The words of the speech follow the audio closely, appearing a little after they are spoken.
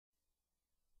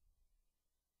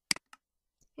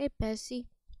Hey, Bessie.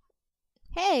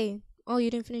 Hey. Oh,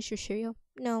 you didn't finish your cereal?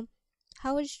 No.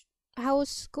 How was how was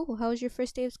school? How was your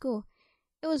first day of school?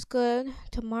 It was good.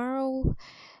 Tomorrow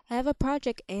I have a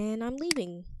project and I'm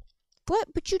leaving.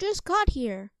 What? But you just got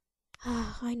here.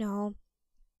 I know.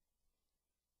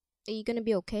 Are you gonna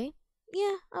be okay?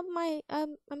 Yeah, I'm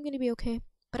gonna be okay.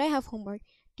 But I have homework.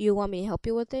 Do you want me to help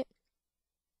you with it?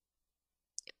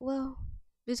 Well,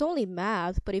 it's only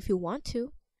math, but if you want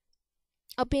to,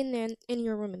 I'll be in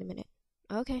your room in a minute.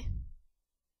 Okay.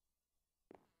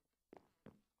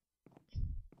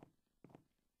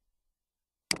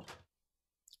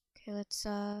 Okay, let's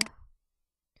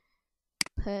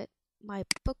put my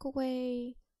book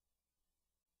away,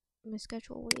 my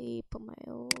schedule away, put my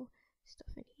old stuff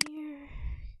in here.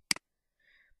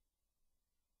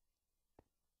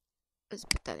 Let's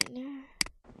put that in there.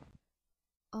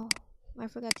 Oh, I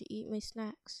forgot to eat my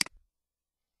snacks.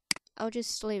 I'll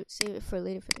just save it for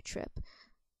later for the trip.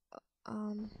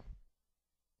 Um,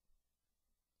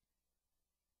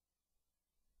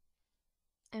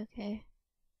 okay.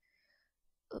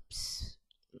 Oops,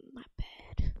 my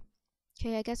bad.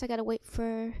 Okay, I guess I gotta wait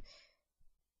for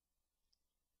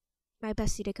my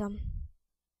bestie to come.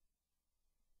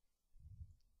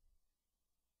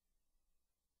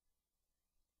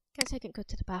 Guess I can go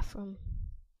to the bathroom.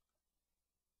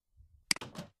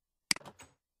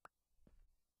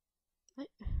 What?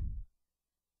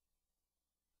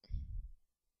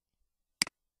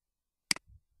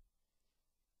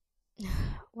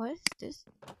 What is this?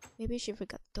 Maybe she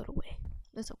forgot to throw it away.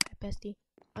 That's okay, bestie.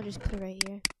 I'll just put it right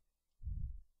here.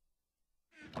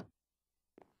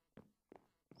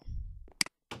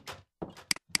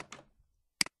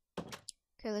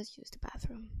 Okay, let's use the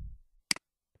bathroom.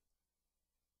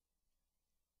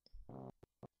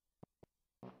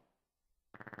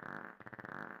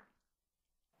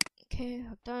 Okay,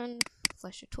 I'm done.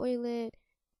 Flush the toilet.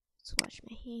 Let's wash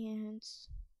my hands.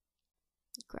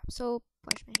 Grab soap.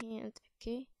 Wash my hands.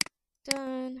 Okay,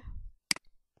 done.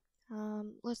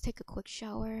 Let's take a quick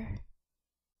shower.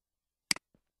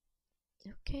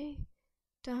 Okay,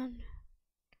 done.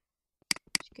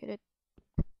 Just get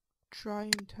a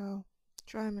drying towel.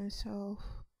 Dry myself.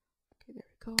 Okay, there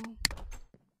we go.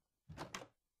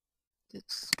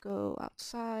 Let's go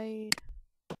outside.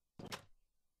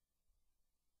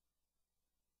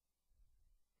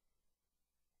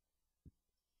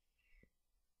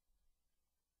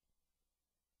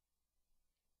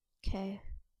 Okay.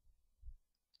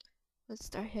 Let's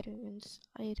start heading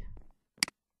inside.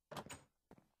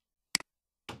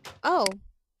 Oh,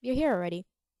 you're here already.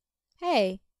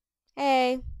 Hey.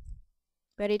 Hey.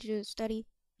 Ready to study?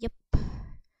 Yep.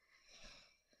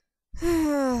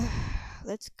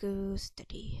 Let's go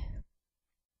study.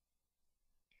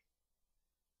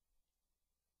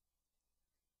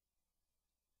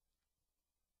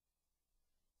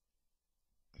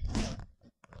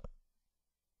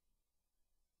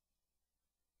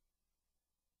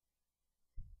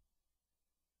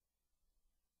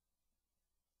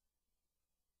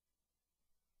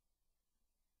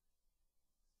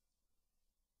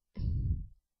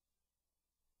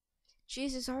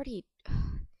 Jeez, it's already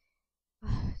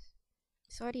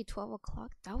 12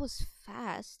 o'clock. That was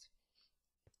fast.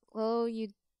 Well, you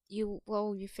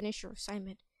finished your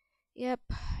assignment. Yep,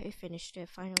 I finished it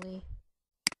finally.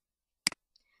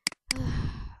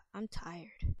 I'm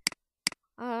tired.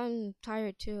 I'm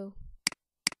tired too.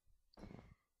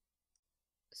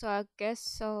 So I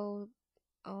guess I'll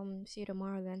see you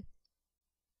tomorrow then.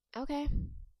 Okay.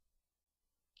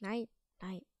 Night.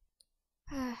 Night.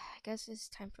 I guess it's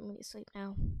time for me to sleep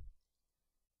now.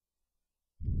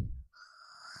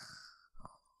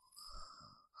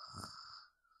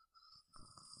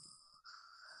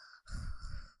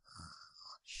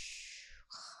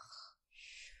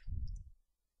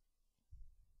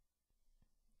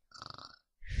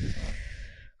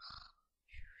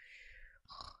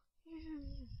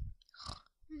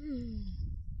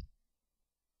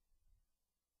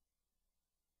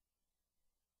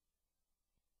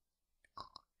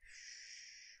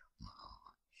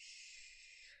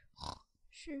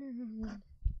 Sure.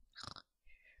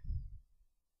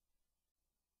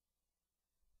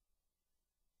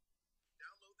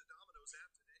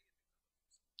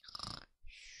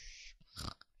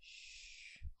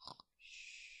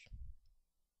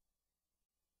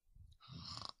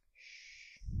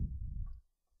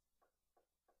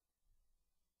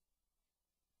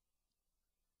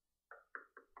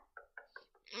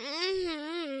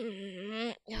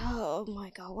 Oh my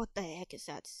god, what the heck is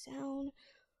that sound?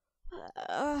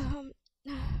 Um,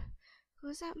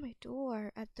 who's at my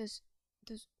door at this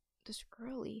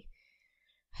early?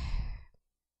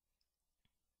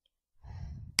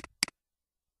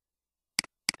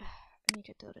 I need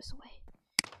to throw this away.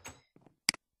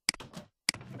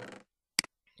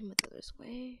 I'm gonna throw this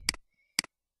away.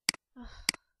 Ugh.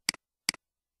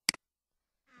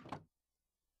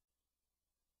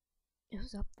 It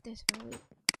was up this early.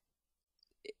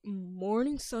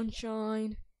 Morning,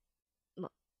 sunshine.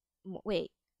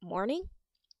 Wait, morning?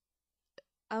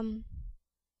 Um,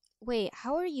 wait,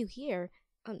 how are you here?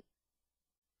 Um,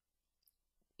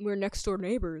 we're next door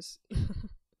neighbors.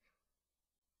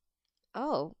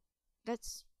 Oh,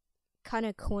 that's kind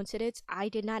of coincidence. I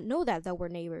did not know that we're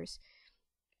neighbors.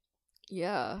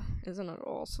 Yeah, isn't it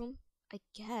awesome? I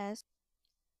guess.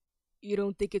 You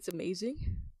don't think it's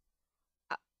amazing?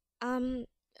 Uh, um,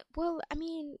 well, I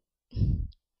mean,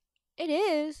 it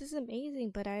is. It's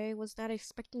amazing, but I was not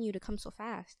expecting you to come so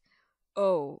fast.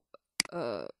 Oh,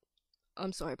 uh,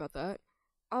 I'm sorry about that.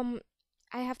 Um,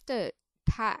 I have to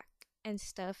pack and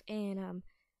stuff and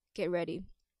get ready.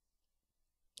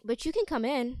 But you can come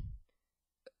in.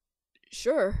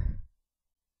 Sure.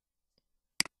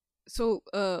 So,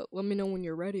 let me know when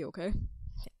you're ready, okay?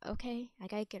 Okay, I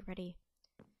gotta get ready.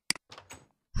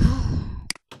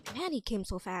 Man, he came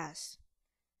so fast.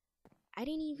 I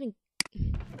didn't even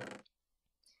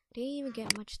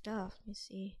get much stuff. Let me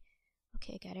see.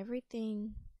 Okay, I got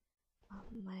everything.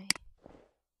 My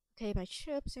my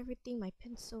chips, everything, my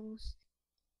pencils.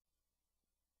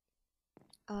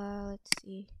 Let's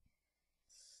see.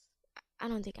 I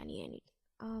don't think I need any.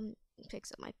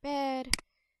 Fix up my bed.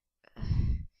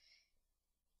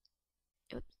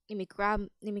 Let me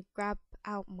grab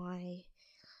out my